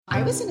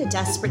I was in a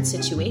desperate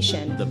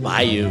situation. The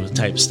Bayou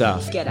type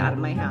stuff. Get out of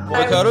my house.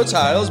 Avocado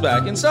tiles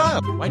back in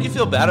style. Why do you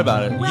feel bad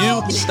about it?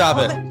 Well, you stop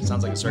it.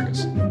 Sounds like a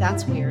circus.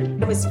 That's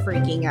weird. I was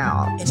freaking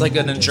out. It's like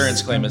an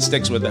insurance claim. It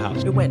sticks with the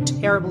house. It went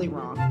terribly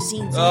wrong.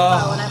 Scenes info,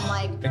 Oh. and I'm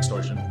like,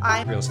 Extortion.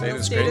 Real estate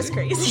is Real estate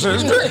crazy. is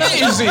crazy.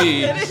 It's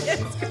crazy. It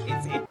is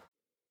crazy.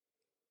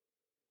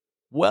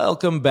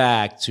 Welcome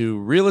back to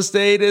Real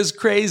Estate is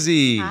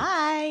Crazy.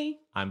 Hi.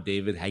 I'm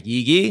David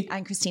Hagigi,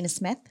 I'm Christina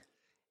Smith.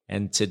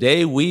 and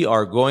today we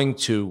are going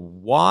to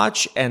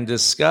watch and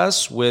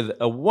discuss with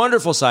a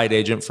wonderful side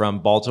agent from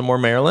Baltimore,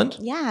 Maryland.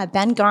 Yeah,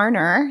 Ben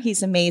Garner.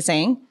 He's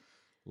amazing.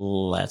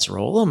 Let's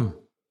roll him.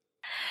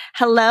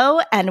 Hello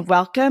and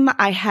welcome.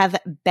 I have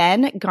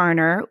Ben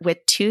Garner with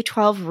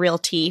 212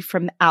 Realty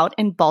from out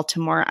in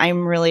Baltimore.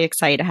 I'm really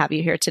excited to have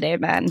you here today,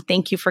 Ben.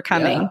 Thank you for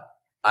coming. Yeah,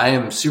 I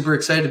am super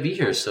excited to be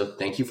here. So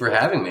thank you for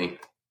having me.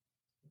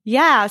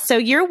 Yeah, so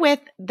you're with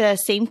the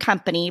same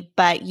company,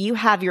 but you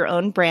have your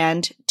own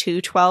brand,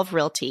 212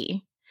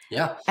 Realty.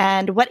 Yeah.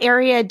 And what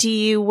area do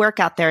you work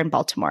out there in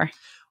Baltimore?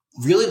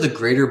 Really the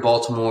greater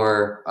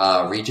Baltimore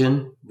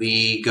region.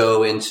 We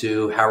go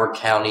into Howard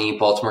County,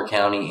 Baltimore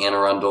County, Anne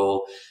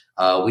Arundel.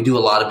 We do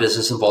a lot of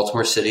business in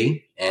Baltimore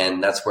City,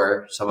 and that's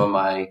where some of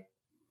my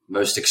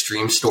most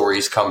extreme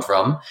stories come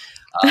from.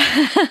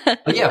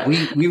 But yeah,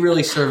 we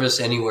really service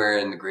anywhere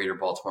in the greater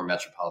Baltimore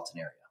metropolitan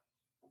area.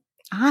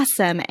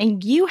 Awesome.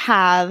 And you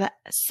have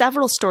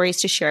several stories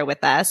to share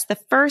with us. The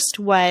first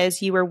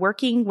was you were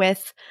working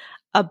with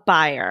a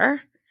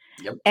buyer.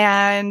 Yep.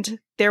 And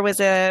there was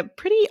a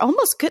pretty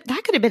almost good,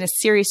 that could have been a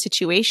serious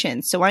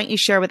situation. So why don't you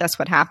share with us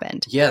what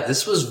happened? Yeah,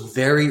 this was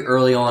very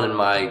early on in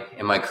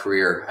my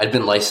career. I'd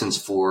been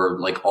licensed for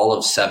like all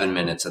of 7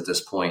 minutes at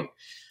this point.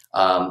 So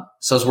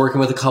I was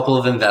working with a couple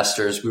of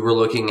investors. We were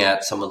looking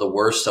at some of the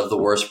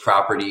worst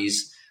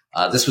properties.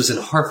 This was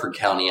in Hartford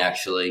County,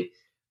 actually.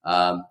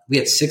 We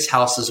had 6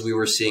 houses we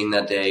were seeing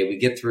that day. We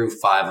get through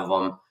 5 of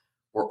them.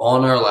 We're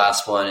on our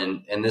last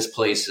one, and this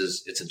place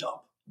it's a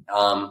dump.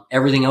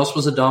 Everything else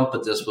was a dump,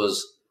 but this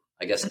was,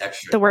 I guess,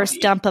 extra. The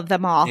worst dump of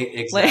them all.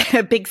 Exactly. Like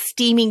a big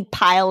steaming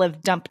pile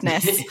of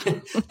dumpness.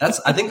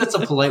 I think that's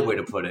a polite way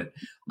to put it.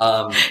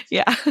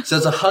 Yeah. So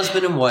as a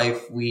husband and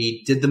wife,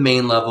 we did the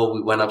main level.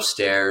 We went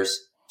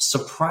upstairs.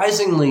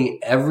 Surprisingly,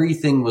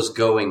 everything was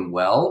going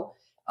well.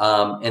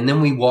 And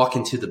then we walk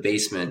into the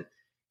basement.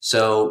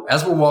 So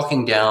as we're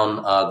walking down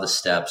the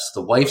steps,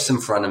 the wife's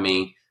in front of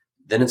me,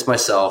 then it's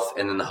myself,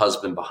 and then the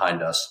husband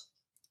behind us.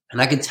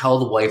 And I could tell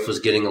the wife was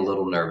getting a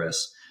little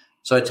nervous.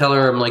 So I tell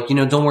her, I'm like,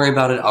 don't worry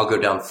about it. I'll go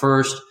down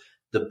first.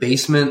 The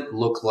basement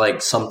looked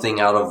like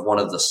something out of one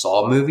of the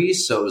Saw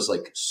movies. So it was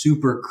like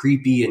super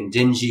creepy and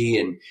dingy.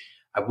 And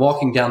I'm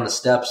walking down the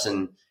steps.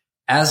 And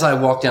as I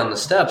walk down the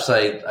steps,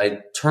 I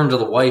turn to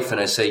the wife and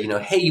I say,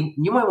 hey,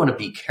 you might want to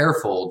be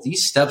careful.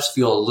 These steps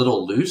feel a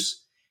little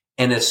loose.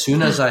 And as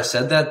soon as I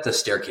said that, the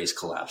staircase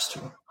collapsed.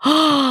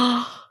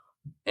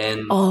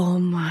 And oh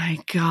my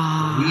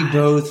God. We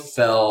both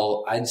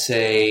fell, I'd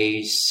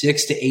say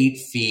 6 to 8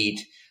 feet.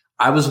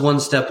 I was one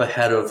step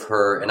ahead of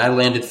her and I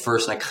landed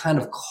first and I kind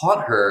of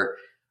caught her,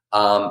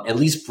 at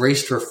least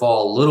braced her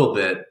fall a little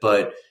bit.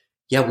 But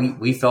yeah,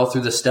 we fell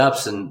through the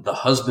steps and the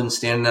husband's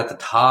standing at the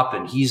top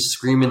and he's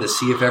screaming to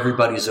see if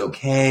everybody's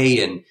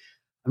okay. And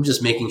I'm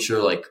just making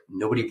sure like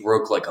nobody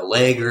broke like a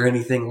leg or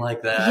anything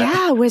like that.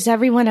 Yeah. Was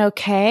everyone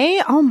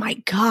okay? Oh my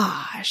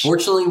gosh.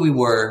 Fortunately, we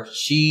were.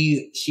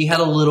 She had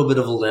a little bit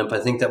of a limp. I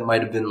think that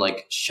might have been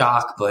like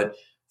shock, but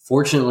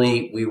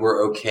fortunately we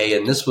were okay.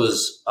 And this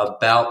was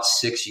about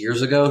 6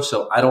 years ago.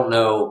 So I don't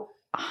know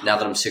now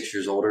that I'm 6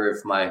 years older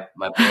if my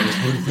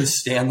bones would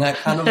withstand that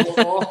kind of a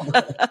fall.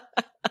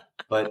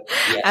 But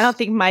yes. I don't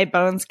think my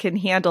bones can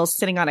handle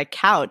sitting on a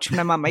couch when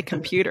I'm on my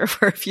computer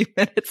for a few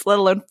minutes, let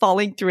alone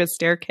falling through a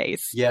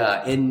staircase.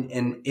 Yeah.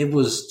 And it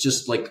was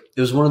just like, it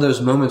was one of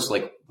those moments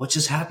like, what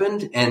just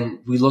happened? And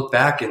we look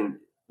back and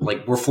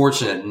like, we're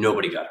fortunate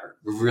nobody got hurt.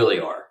 We really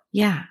are.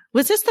 Yeah.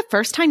 Was this the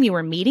first time you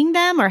were meeting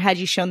them or had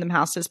you shown them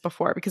houses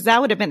before? Because that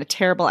would have been a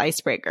terrible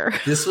icebreaker.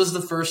 This was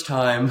the first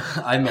time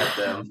I met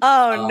them.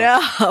 Oh,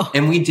 no.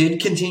 And we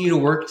did continue to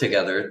work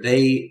together.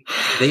 They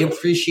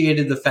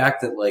appreciated the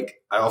fact that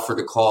like I offered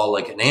to call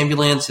like an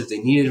ambulance if they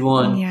needed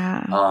one.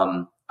 Yeah.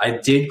 I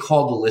did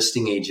call the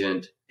listing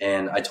agent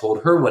and I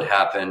told her what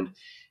happened.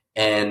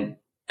 And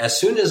as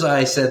soon as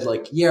I said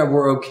like, yeah,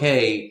 we're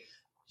okay,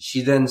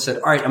 she then said,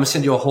 all right, I'm going to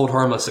send you a hold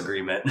harmless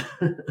agreement.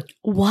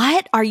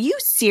 What? Are you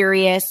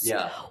serious?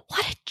 Yeah.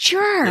 What a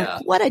jerk. Yeah.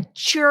 What a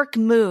jerk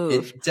move.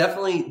 It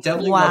definitely rubbed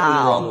me the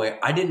Wow. wrong way.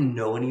 I didn't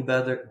know any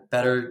better.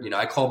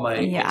 I called my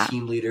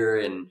team leader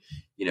and,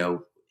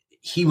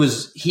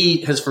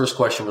 his first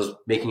question was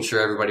making sure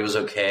everybody was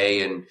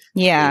okay and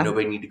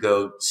nobody need to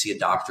go see a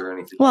doctor or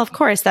anything. Well, of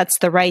course, that's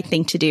the right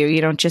thing to do.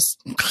 You don't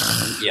just.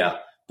 Yeah.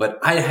 But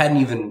I hadn't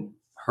even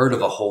heard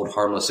of a hold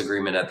harmless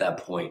agreement at that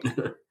point.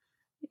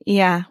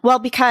 Yeah. Well,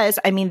 because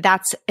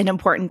that's an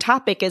important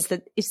topic is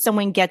that if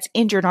someone gets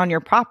injured on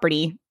your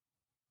property,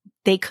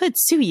 they could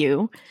sue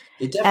you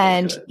It definitely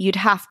and could. you'd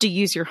have to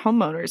use your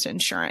homeowner's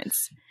insurance.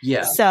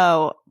 Yeah.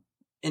 So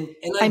And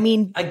I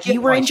mean, I get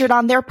you were why injured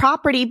on their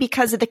property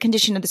because of the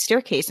condition of the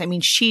staircase. I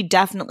mean, she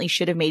definitely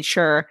should have made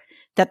sure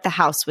that the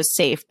house was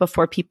safe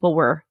before people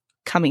were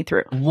coming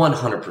through.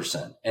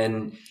 100%.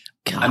 And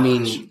Gosh. I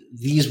mean,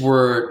 these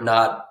were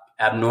not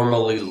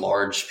abnormally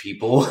large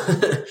people.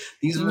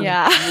 These were,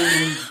 Yeah. I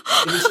mean,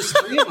 it was just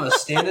three of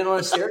us standing on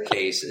a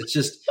staircase. It's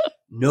just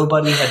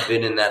nobody had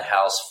been in that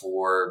house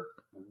for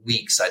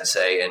weeks, I'd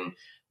say, and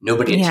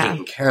nobody had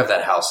taken care of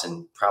that house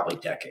in probably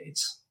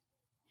decades.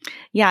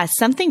 Yeah,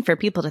 something for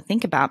people to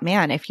think about.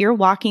 Man, if you're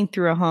walking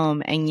through a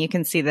home and you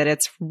can see that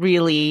it's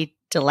really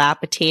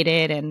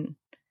dilapidated, and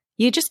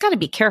you just got to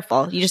be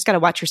careful. You just got to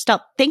watch your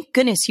step. Thank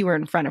goodness you were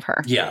in front of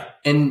her. Yeah.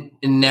 And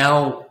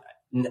now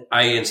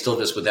I instill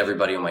this with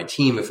everybody on my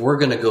team. If we're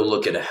going to go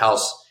look at a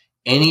house,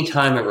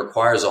 anytime it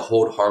requires a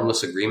hold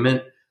harmless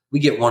agreement, we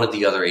get one of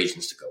the other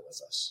agents to go with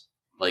us.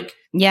 Like,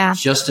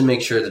 just to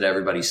make sure that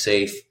everybody's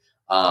safe.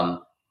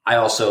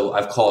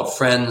 I've called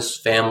friends,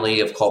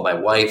 family, I've called my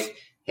wife.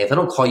 Hey, if I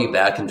don't call you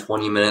back in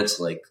 20 minutes,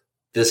 like,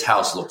 this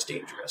house looks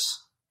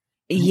dangerous.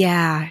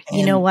 Yeah.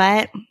 You know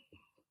what?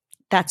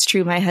 That's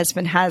true. My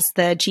husband has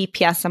the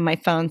GPS on my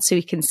phone so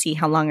he can see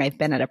how long I've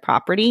been at a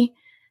property.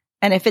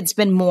 And if it's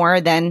been more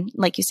than,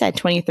 like you said,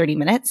 20 or 30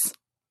 minutes,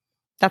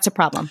 that's a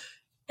problem.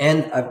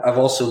 And I've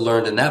also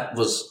learned, and that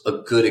was a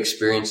good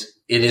experience,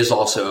 it is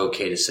also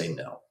okay to say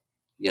no.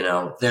 You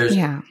know,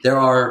 there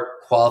are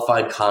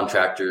qualified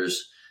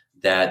contractors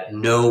that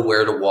know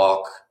where to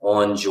walk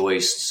on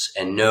joists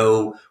and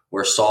know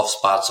where soft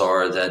spots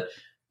are that,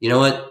 you know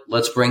what,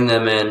 let's bring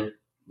them in.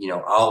 You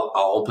know,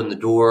 I'll open the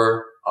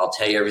door. I'll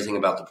tell you everything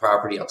about the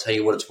property. I'll tell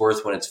you what it's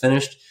worth when it's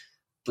finished,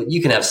 but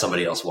you can have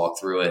somebody else walk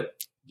through it.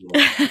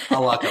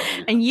 I'll lock up.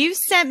 And you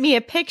sent me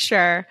a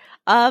picture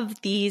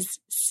of these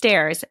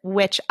stairs,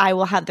 which I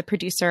will have the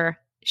producer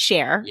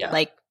share,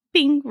 like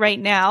bing right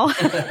now.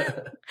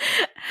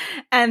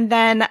 And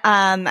then,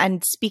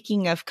 and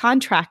speaking of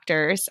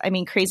contractors, I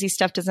mean, crazy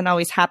stuff doesn't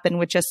always happen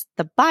with just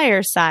the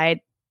buyer side.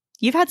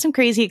 You've had some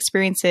crazy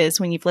experiences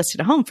when you've listed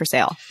a home for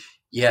sale.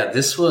 Yeah,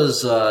 this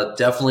was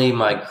definitely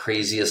my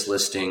craziest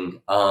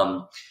listing.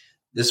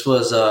 This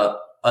was a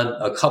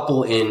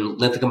couple in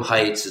Linthicum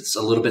Heights. It's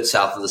a little bit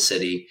south of the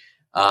city.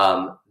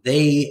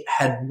 They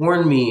had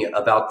warned me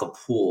about the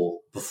pool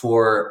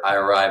before I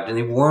arrived, and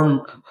they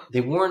warned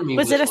me.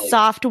 Was it a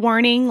soft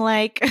warning?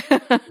 Like,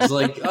 it was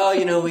like, oh,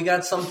 you know, we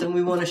got something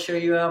we want to show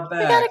you out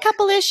back. We got a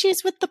couple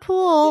issues with the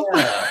pool.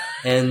 Yeah.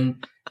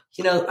 And,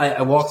 you know,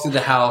 I walked through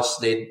the house.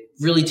 They'd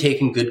really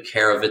taken good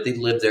care of it. They'd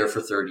lived there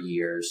for 30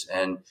 years.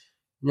 And,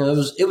 you know,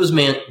 it was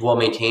well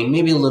maintained,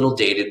 maybe a little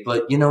dated,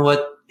 but you know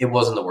what? It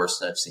wasn't the worst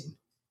that I've seen.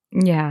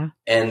 Yeah.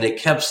 And they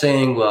kept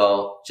saying,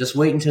 well, just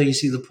wait until you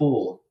see the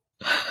pool.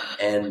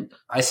 And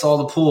I saw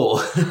the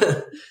pool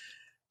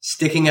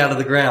sticking out of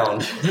the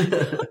ground.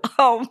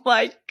 Oh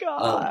my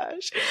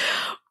gosh.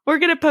 We're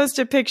going to post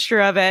a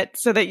picture of it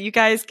so that you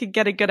guys can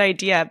get a good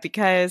idea,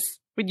 because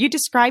when you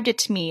described it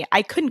to me,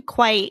 I couldn't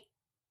quite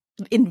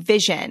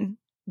envision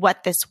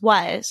what this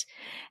was.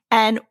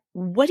 And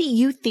what do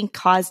you think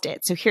caused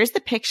it? So here's the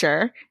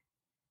picture.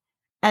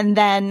 And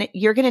then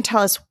you're going to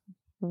tell us,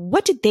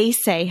 what did they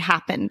say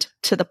happened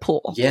to the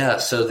pool? Yeah,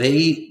 so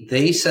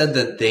they said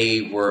that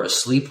they were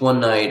asleep one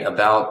night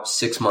about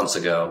 6 months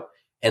ago,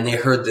 and they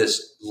heard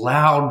this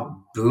loud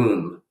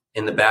boom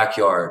in the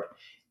backyard,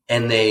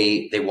 and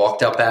they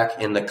walked out back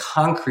in the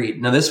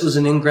concrete. Now, this was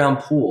an in-ground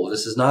pool.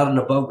 This is not an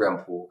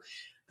above-ground pool.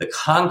 The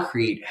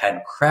concrete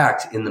had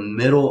cracked in the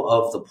middle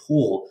of the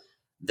pool.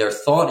 Their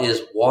thought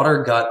is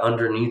water got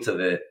underneath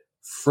of it,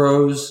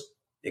 froze,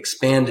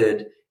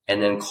 expanded,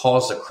 and then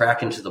caused a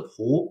crack into the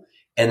pool.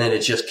 And then it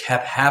just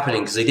kept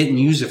happening because they didn't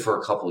use it for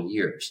a couple of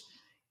years.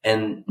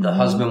 And the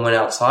husband went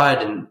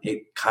outside, and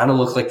it kind of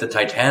looked like the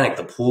Titanic.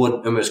 The pool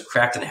had almost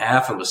cracked in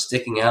half and was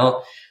sticking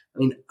out. I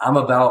mean, I'm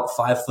about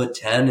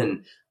 5'10",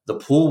 and the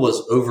pool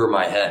was over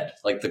my head.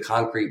 Like, the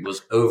concrete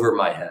was over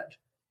my head.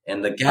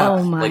 And the gap,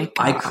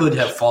 I could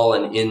have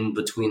fallen in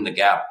between the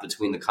gap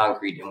between the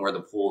concrete and where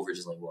the pool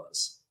originally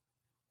was.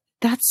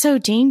 That's so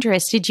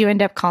dangerous. Did you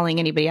end up calling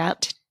anybody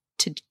out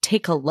to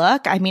take a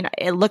look? I mean,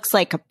 it looks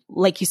like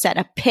you said,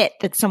 a pit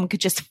that someone could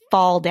just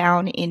fall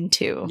down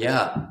into.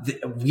 Yeah.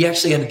 We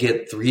actually had to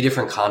get 3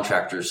 different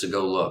contractors to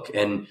go look,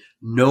 and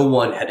no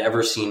one had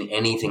ever seen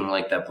anything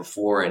like that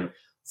before. And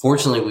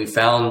fortunately, we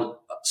found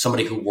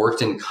somebody who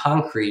worked in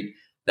concrete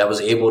that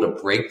was able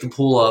to break the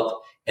pool up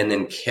and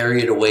then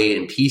carry it away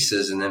in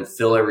pieces and then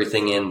fill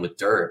everything in with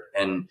dirt.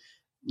 And,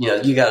 you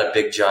know, you got a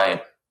big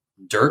giant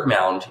dirt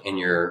mound in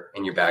your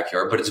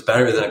backyard, but it's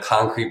better than a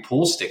concrete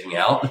pool sticking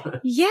out.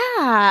 Yeah.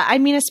 I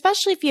mean,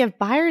 especially if you have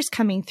buyers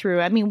coming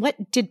through. I mean,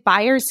 did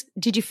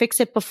you fix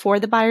it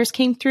before the buyers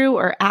came through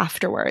or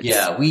afterwards?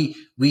 Yeah,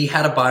 we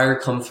had a buyer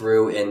come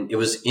through, and it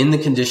was in the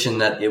condition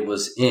that it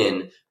was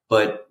in,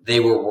 but they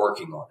were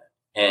working on it.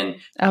 And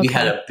we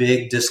had a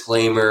big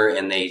disclaimer,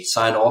 and they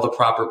signed all the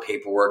proper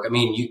paperwork. I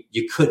mean,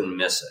 you couldn't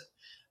miss it.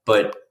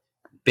 But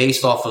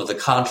based off of the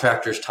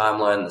contractor's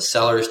timeline, the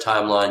seller's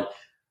timeline,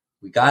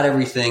 we got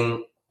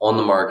everything on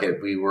the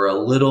market. We were a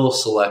little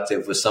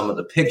selective with some of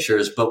the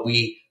pictures, but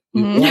we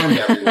We Mhm. warned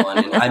everyone,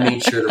 and I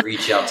made sure to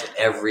reach out to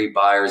every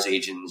buyer's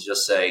agent and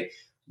just say,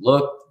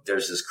 look,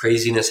 there's this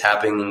craziness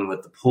happening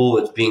with the pool.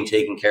 It's being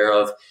taken care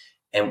of.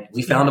 And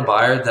we found a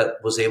buyer that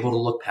was able to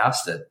look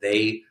past it.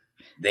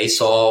 They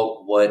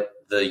saw what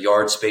the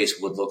yard space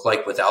would look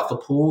like without the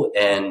pool.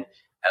 And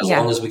as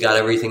long as we got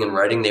everything in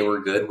writing, they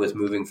were good with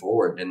moving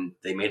forward, and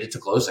they made it to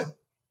closing.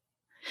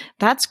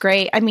 That's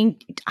great. I mean,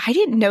 I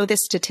didn't know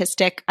this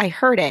statistic. I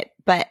heard it,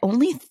 but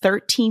only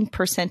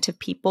 13% of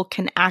people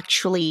can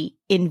actually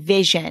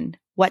envision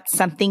what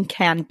something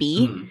can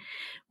be,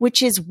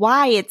 which is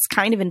why it's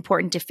kind of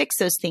important to fix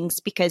those things,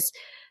 because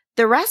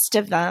the rest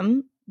of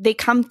them, they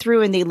come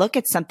through and they look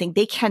at something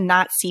they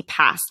cannot see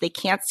past. They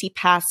can't see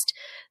past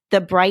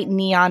the bright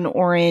neon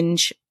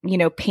orange,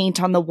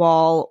 paint on the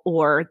wall,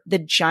 or the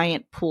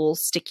giant pool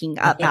sticking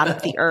up out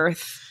of the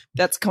earth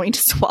that's going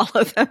to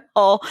swallow them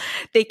whole.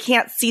 They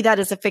can't see that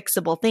as a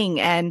fixable thing.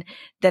 And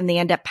then they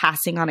end up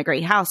passing on a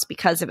great house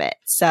because of it.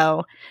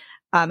 So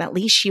at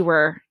least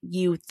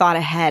you thought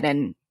ahead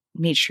and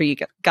made sure you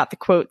got the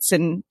quotes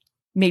and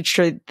made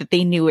sure that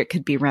they knew it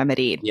could be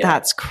remedied. Yeah.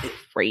 That's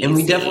crazy. And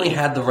we definitely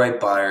had the right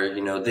buyer.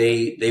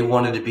 They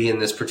wanted to be in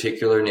this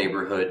particular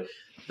neighborhood.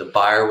 The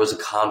buyer was a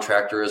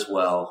contractor as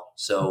well.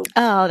 So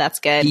that's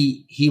good.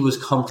 He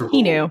was comfortable.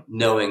 He knew.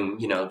 Knowing,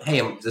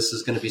 hey, this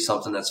is going to be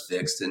something that's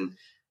fixed. And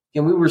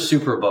we were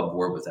super above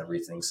board with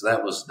everything. So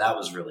that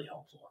was really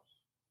helpful.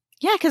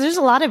 Yeah, because there's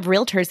a lot of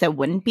realtors that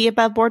wouldn't be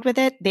above board with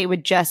it. They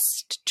would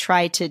just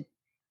try to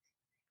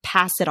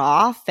pass it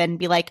off and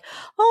be like,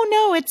 oh,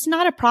 no, it's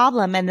not a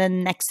problem. And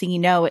then next thing you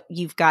know,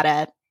 you've got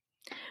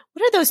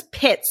what are those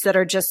pits that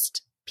are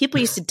just, people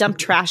used to dump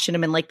trash in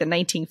them in like the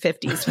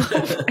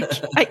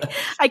 1950s.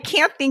 I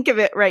can't think of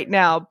it right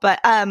now, but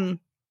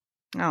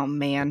oh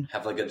man.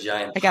 Have like a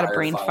giant, I got a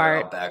brain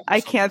fart. I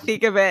can't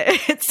think of it.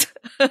 It's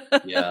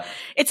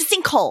it's a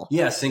sinkhole.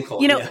 Yeah, sinkhole.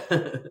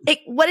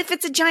 What if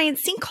it's a giant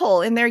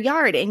sinkhole in their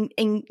yard and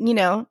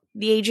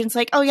the agent's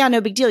like, oh yeah,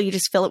 no big deal. You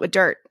just fill it with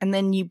dirt. And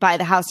then you buy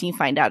the house and you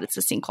find out it's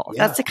a sinkhole.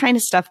 Yeah. That's the kind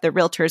of stuff that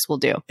realtors will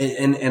do.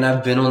 And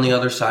I've been on the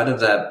other side of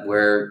that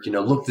where,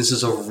 look, this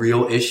is a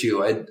real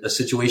issue. I had a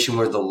situation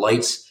where the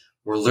lights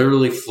were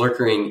literally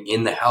flickering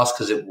in the house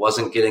because it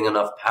wasn't getting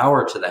enough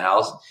power to the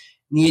house.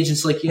 And the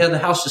agent's like, yeah, the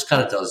house just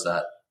kind of does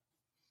that.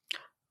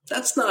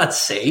 That's not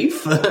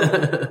safe.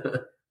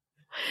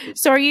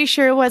 So are you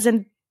sure it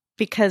wasn't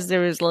because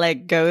there was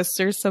like ghosts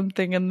or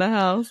something in the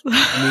house?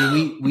 I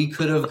mean, we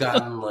could have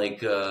gotten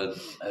like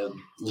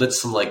lit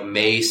some like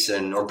mace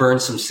or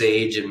burned some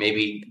sage and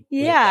maybe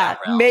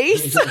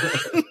mace,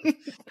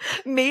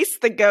 mace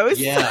the ghost.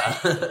 Yeah.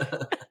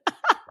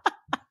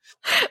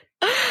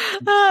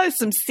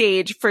 Some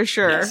sage for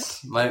sure.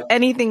 Yes,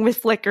 anything with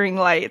flickering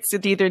lights,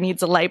 it either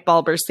needs a light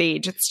bulb or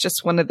sage. It's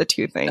just one of the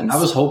two things. I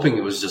was hoping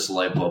it was just a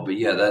light bulb, but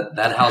yeah,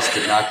 that house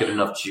did not get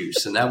enough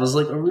juice, and that was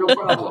like a real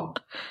problem.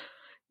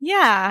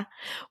 Yeah.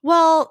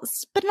 Well,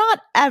 but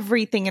not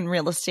everything in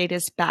real estate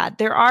is bad.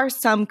 There are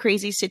some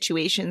crazy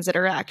situations that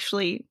are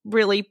actually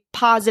really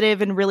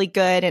positive and really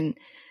good, and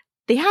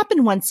they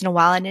happen once in a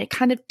while, and it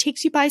kind of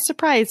takes you by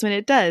surprise when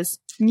it does.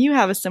 You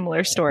have a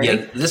similar story.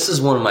 Yeah, this is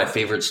one of my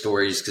favorite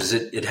stories because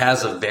it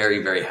has a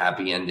very, very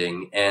happy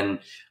ending. And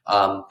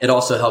it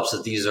also helps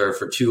that these are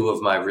for two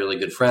of my really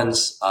good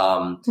friends.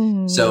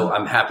 So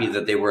I'm happy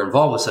that they were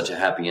involved with such a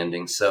happy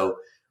ending. So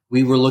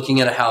we were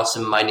looking at a house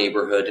in my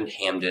neighborhood in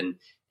Hamden,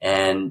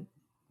 and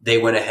they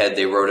went ahead.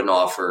 They wrote an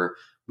offer.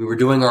 We were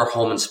doing our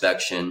home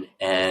inspection,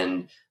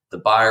 and the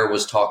buyer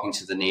was talking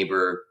to the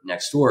neighbor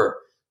next door.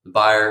 The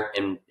buyer,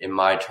 in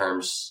my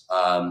terms,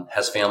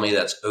 has family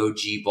that's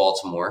OG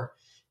Baltimore.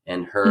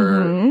 And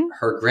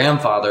her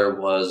grandfather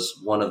was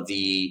one of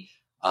the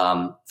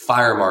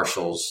fire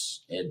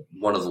marshals in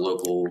one of the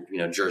local,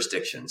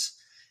 jurisdictions.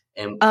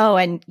 And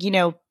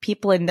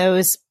people in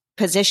those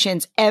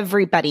positions,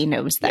 everybody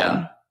knows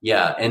them.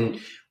 Yeah. And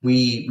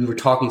we were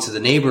talking to the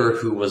neighbor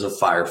who was a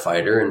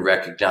firefighter and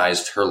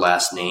recognized her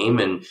last name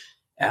and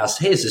asked,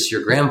 "Hey, is this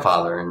your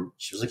grandfather?" And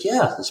she was like,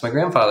 "Yeah, that's my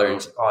grandfather." And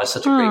he's like, "Oh, he's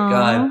such a great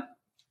guy."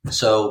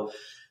 So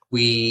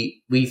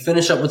we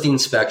finish up with the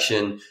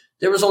inspection.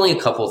 There was only a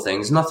couple of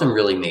things, nothing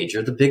really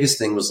major. The biggest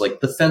thing was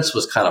like the fence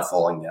was kind of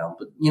falling down,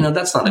 but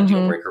that's not a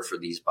deal breaker for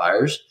these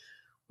buyers.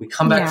 We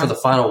come back for the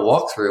final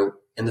walkthrough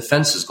and the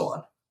fence is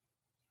gone.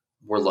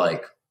 We're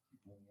like,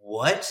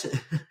 what?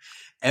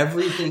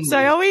 Everything. So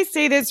I always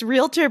say this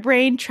realtor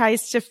brain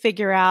tries to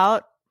figure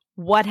out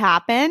what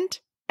happened.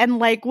 And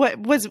like, what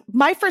was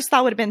my first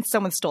thought would have been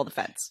someone stole the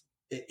fence.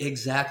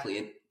 Exactly.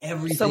 And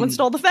everything. Someone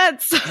stole the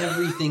fence.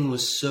 Everything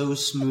was so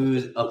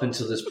smooth up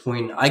until this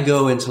point. I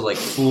go into like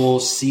full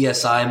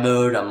CSI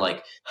mode. I'm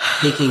like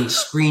taking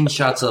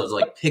screenshots of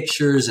like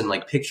pictures and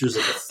like pictures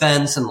of the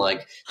fence and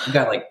like we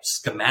got like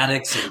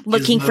schematics and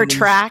looking for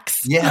tracks.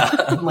 Yeah,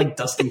 I'm like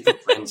dusting for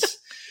prints.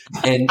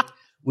 And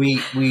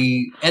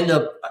we end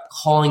up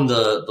calling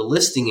the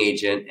listing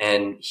agent,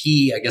 and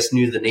he, I guess,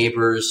 knew the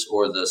neighbors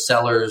or the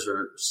sellers,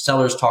 or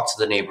sellers talked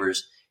to the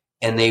neighbors,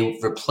 and they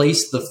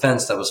replaced the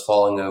fence that was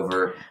falling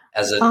over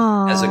as a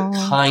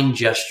kind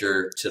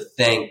gesture to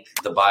thank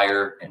the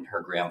buyer and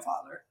her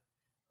grandfather.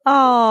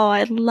 Oh,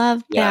 I love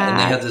that. Yeah, and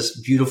they had this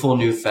beautiful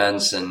new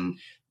fence, and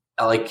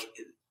like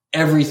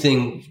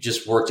everything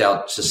just worked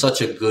out to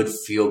such a good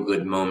feel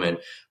good moment.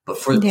 But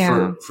for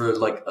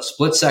like a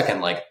split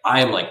second, like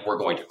I am like, we're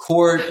going to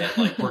court and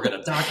like we're going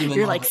to document.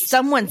 You're like,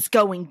 someone's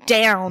going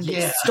down.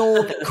 They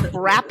stole the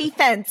crappy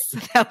fence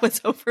that was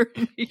over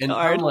in the and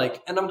yard. I'm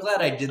like, and I'm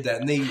glad I did that.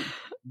 And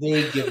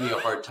they give me a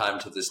hard time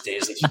to this day.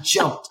 It's like, you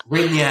jumped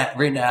right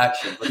into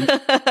action.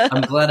 But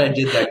I'm glad I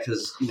did that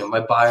because, you know,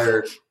 my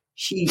buyer,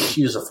 she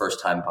was a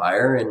first time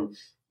buyer, and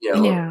you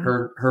know,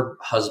 her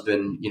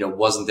husband, you know,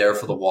 wasn't there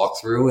for the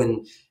walkthrough,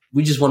 and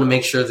we just want to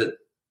make sure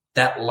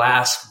that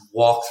last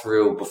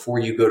walkthrough before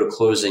you go to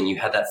closing, you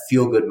had that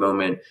feel good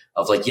moment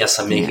of like, yes,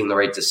 I'm making the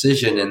right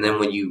decision. And then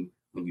when you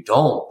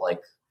don't, like,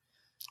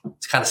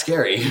 it's kind of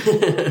scary.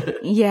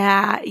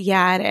 Yeah,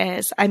 it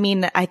is. I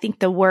mean, I think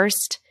the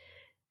worst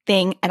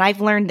thing, and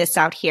I've learned this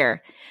out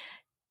here,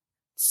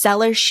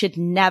 sellers should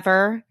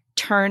never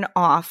turn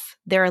off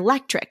their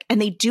electric.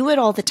 And they do it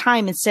all the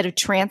time. Instead of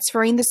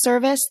transferring the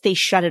service, they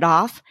shut it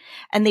off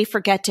and they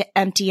forget to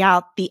empty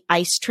out the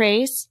ice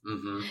trays.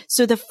 Mm-hmm.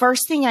 So the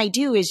first thing I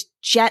do is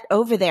jet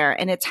over there,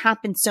 and it's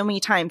happened so many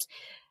times.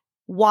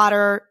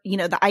 Water, you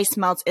know, the ice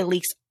melts, it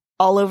leaks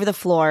all over the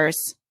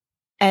floors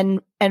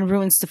and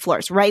ruins the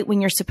floors right when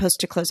you're supposed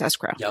to close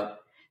escrow. Yep.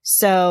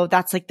 So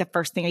that's like the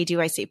first thing I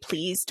do. I say,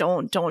 please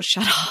don't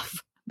shut off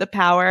the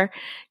power,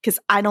 because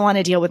I don't want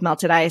to deal with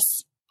melted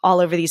ice all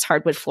over these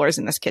hardwood floors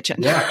in this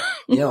kitchen. Yeah.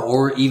 Yeah.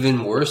 Or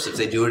even worse, if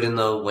they do it in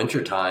the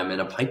wintertime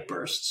and a pipe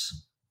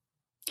bursts.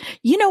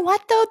 You know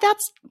what, though?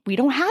 We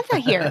don't have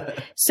that here.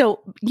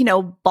 So, you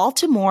know,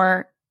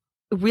 Baltimore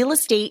real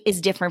estate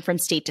is different from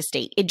state to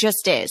state. It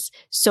just is.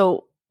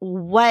 So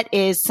what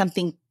is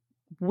something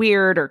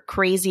weird or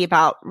crazy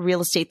about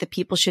real estate that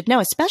people should know,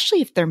 especially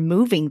if they're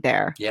moving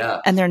there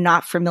and they're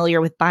not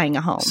familiar with buying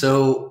a home?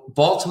 So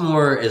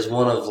Baltimore is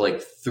one of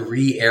like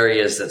 3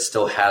 areas that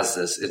still has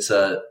this. It's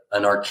an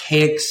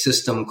archaic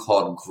system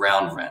called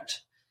ground rent.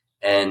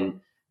 And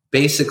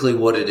basically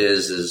what it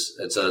is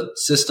it's a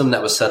system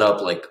that was set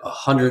up like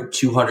 100,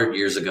 200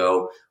 years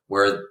ago,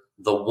 where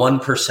the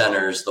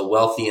 1%ers, the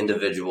wealthy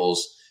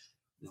individuals,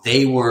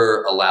 they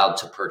were allowed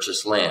to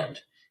purchase land,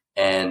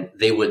 and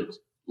they would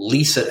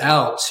lease it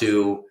out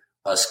to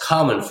us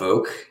common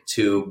folk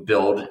to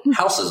build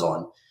houses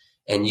on.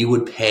 And you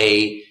would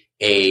pay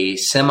a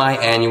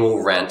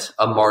semi-annual rent,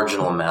 a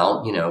marginal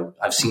amount. You know,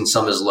 I've seen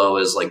some as low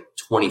as like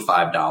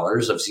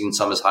 $25. I've seen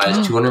some as high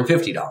as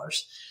 $250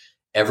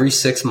 every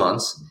 6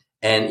 months.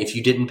 And if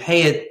you didn't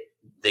pay it,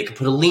 they could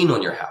put a lien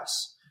on your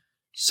house.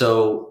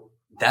 So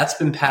that's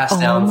been passed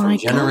down from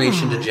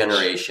generation to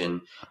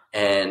generation,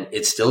 and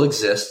it still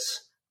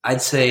exists.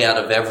 I'd say out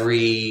of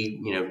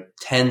every,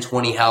 10,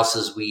 20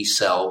 houses we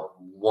sell,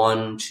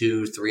 1,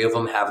 2, 3 of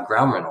them have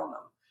ground rent on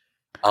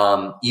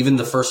them. Even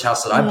the first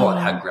house that I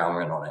bought had ground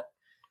rent on it.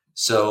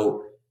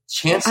 So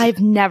I've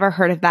never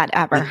heard of that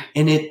ever.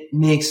 And it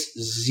makes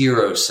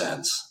 0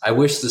 sense. I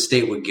wish the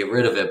state would get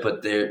rid of it,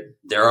 but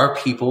there are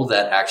people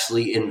that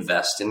actually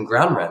invest in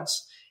ground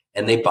rents,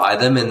 and they buy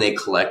them and they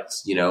collect,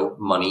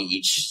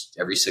 money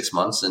every 6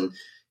 months. And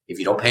if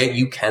you don't pay it,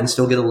 you can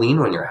still get a lien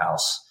on your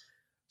house.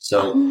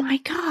 So, oh my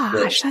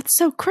gosh, that's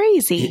so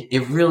crazy.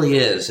 It really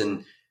is.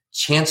 And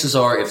chances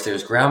are, if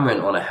there's ground rent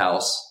on a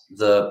house,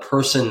 the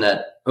person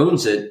that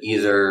owns it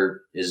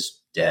either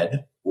is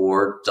dead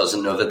or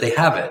doesn't know that they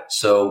have it.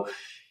 So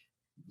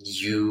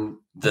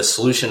the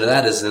solution to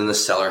that is then the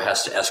seller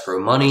has to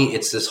escrow money.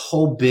 It's this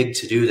whole big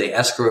to-do. They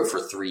escrow it for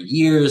 3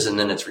 years and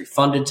then it's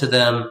refunded to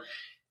them.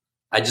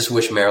 I just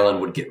wish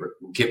Maryland would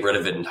get rid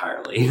of it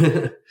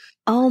entirely.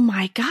 Oh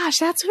my gosh,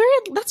 that's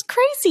weird. That's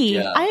crazy.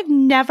 Yeah. I've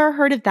never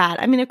heard of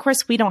that. I mean, of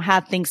course, we don't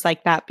have things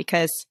like that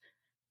because,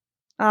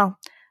 I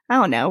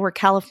don't know, we're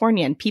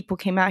California and people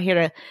came out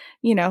here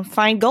to,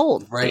 find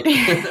gold. Right.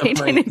 They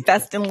didn't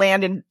invest in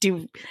land and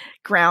do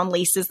ground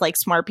leases like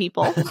smart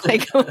people.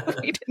 Like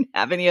we didn't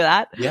have any of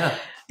that. Yeah.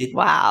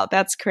 Wow,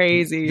 that's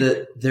crazy.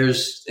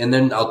 And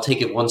then I'll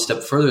take it one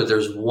step further.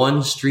 There's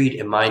one street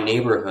in my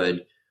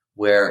neighborhood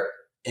where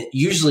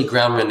usually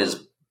ground rent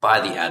is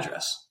by the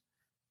address.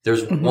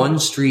 There's one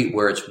street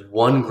where it's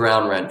one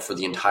ground rent for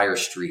the entire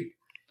street.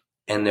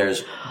 And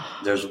there's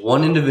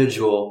one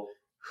individual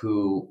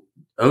who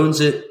owns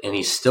it and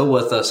he's still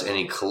with us and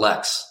he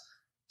collects.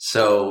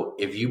 So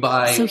if you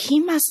buy... So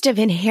he must have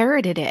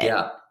inherited it.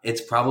 Yeah.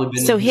 It's probably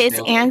been... So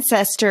his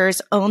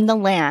ancestors owned the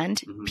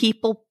land. Mm-hmm.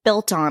 People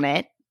built on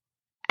it.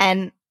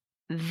 And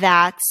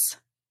that's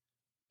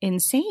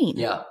insane.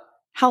 Yeah.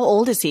 How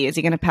old is he? Is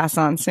he going to pass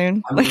on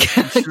soon? I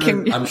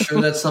mean, I'm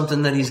sure that's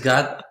something that he's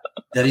got...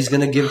 that he's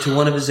going to give to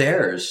one of his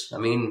heirs. I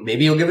mean,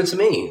 maybe he'll give it to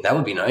me. That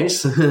would be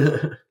nice.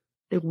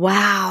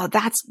 Wow.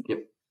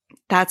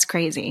 That's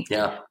crazy.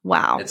 Yeah.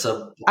 Wow.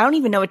 I don't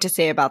even know what to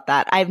say about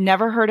that. I've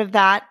never heard of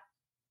that.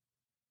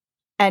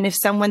 And if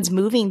someone's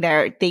moving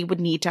there, they would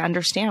need to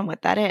understand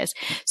what that is.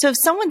 So if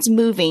someone's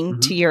moving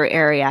to your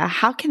area,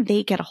 how can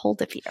they get a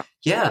hold of you?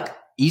 Yeah.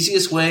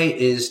 Easiest way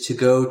is to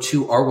go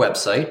to our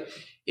website.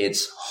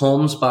 It's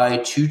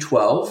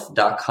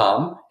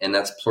homesby212.com, and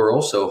that's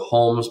plural. So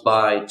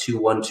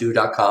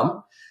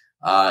homesby212.com.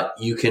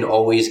 You can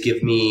always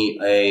give me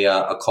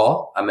a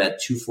call. I'm at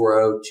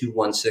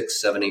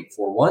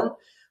 240-216-7841.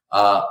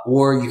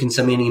 Or you can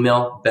send me an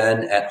email,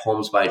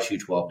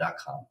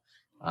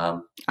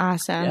 ben@homesby212.com.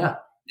 Awesome. Yeah.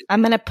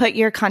 I'm going to put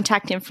your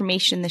contact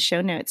information in the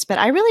show notes, but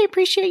I really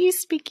appreciate you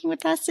speaking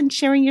with us and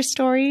sharing your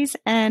stories.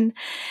 And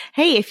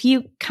hey, if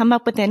you come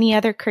up with any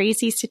other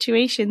crazy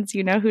situations,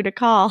 you know who to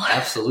call.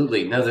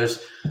 Absolutely. No,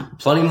 there's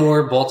plenty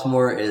more.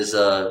 Baltimore is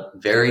a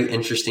very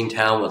interesting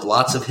town with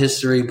lots of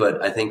history,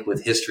 but I think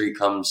with history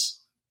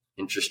comes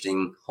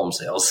interesting home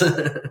sales.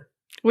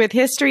 With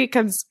history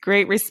comes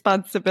great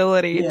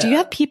responsibility. Yeah. Do you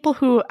have people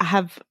who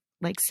have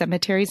like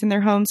cemeteries in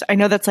their homes? I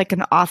know that's like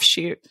an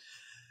offshoot.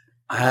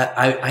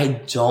 I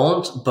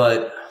don't,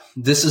 but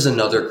this is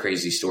another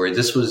crazy story.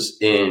 This was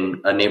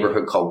in a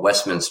neighborhood called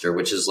Westminster,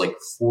 which is like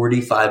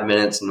 45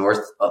 minutes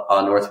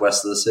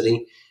northwest of the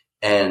city.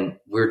 And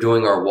we were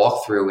doing our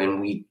walkthrough,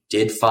 and we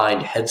did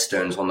find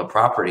headstones on the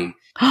property.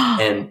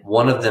 And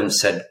one of them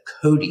said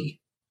Cody,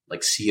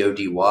 like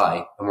CODY.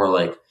 And we're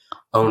like,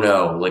 oh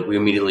no, like we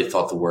immediately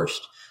thought the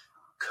worst.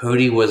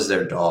 Cody was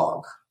their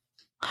dog.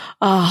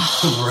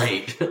 Oh,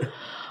 Right.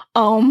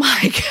 Oh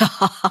my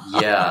God.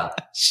 Yeah.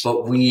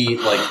 But we,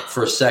 like,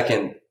 for a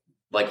second,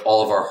 like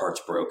all of our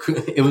hearts broke.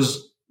 It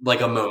was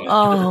like a moment.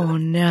 Oh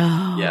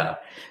no. Yeah.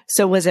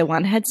 So was it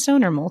one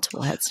headstone or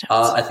multiple headstones?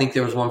 I think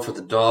there was one for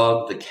the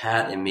dog, the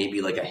cat, and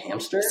maybe like a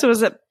hamster. So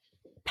was it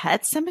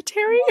Pet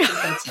Cemetery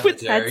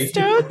with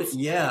headstones?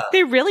 Yeah.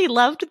 They really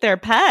loved their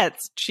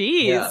pets.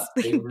 Jeez. Yeah,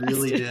 they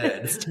really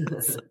invested in did.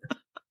 headstones.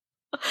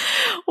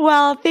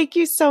 Well, thank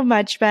you so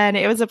much, Ben.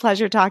 It was a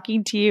pleasure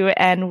talking to you,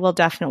 and we'll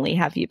definitely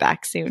have you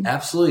back soon.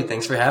 Absolutely.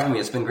 Thanks for having me.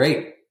 It's been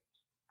great.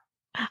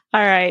 All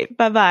right.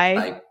 Bye-bye.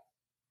 Bye.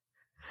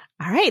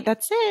 All right.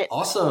 That's it.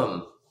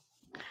 Awesome.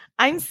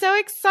 I'm so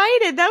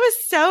excited. That was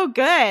so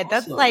good.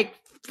 That's Awesome. like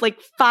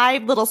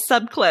 5 little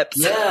subclips.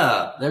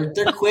 Yeah.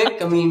 They're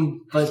quick. I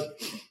mean, but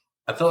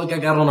I felt like I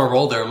got on a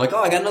roll there. I'm like,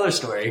 oh, I got another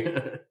story.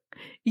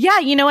 Yeah,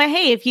 you know what?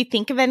 Hey, if you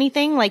think of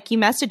anything, like you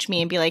message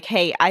me and be like,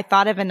 hey, I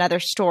thought of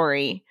another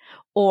story,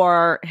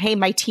 or hey,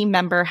 my team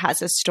member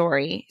has a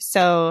story.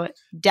 So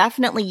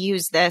definitely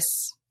use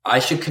this. I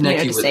should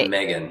connect you to with say-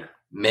 Megan.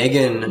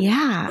 Megan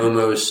Yeah.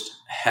 almost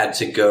had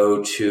to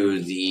go to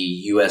the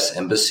U.S.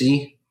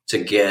 Embassy to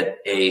get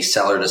a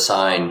seller to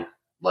sign,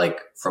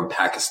 like from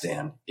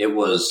Pakistan. It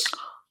was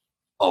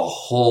a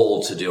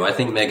whole to do. I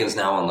think Megan's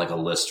now on like a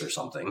list or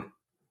something.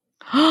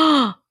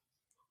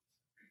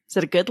 Is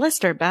it a good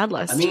list or a bad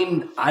list? I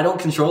mean, I don't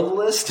control the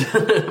list,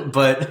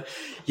 but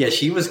yeah,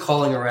 she was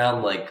calling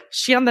around like,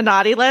 she on the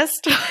naughty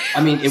list?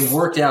 I mean, it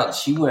worked out.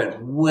 She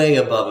went way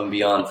above and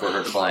beyond for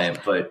her client,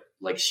 but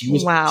like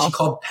she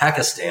called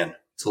Pakistan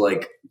to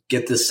like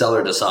get this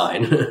seller to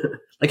sign.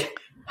 Like,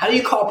 how do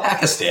you call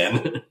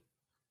Pakistan?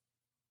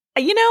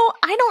 You know,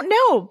 I don't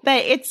know,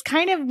 but it's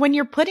kind of when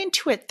you're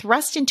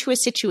thrust into a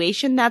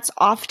situation, that's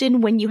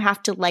often when you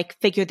have to like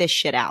figure this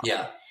shit out.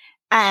 Yeah.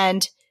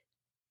 And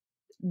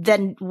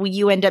then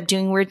you end up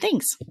doing weird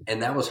things.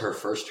 And that was her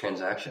first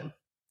transaction.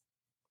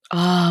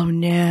 Oh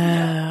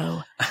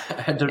no.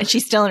 Yeah. And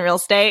she's still in real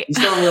estate? She's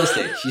still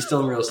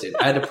in real estate.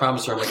 I had to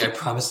promise her, I'm like, I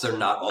promise they're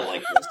not all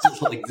like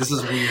this. Like, this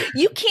is weird.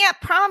 You can't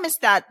promise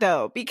that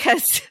though,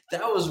 because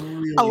That was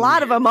really a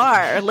lot of weird. them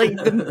are. Like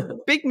the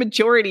big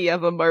majority of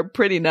them are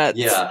pretty nuts.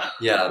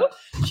 Yeah.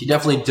 She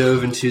definitely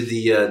dove into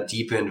the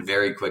deep end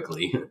very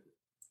quickly.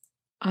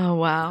 Oh,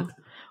 wow.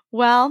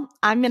 Well,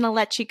 I'm going to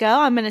let you go.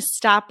 I'm going to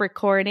stop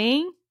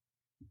recording.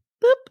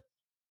 Boop.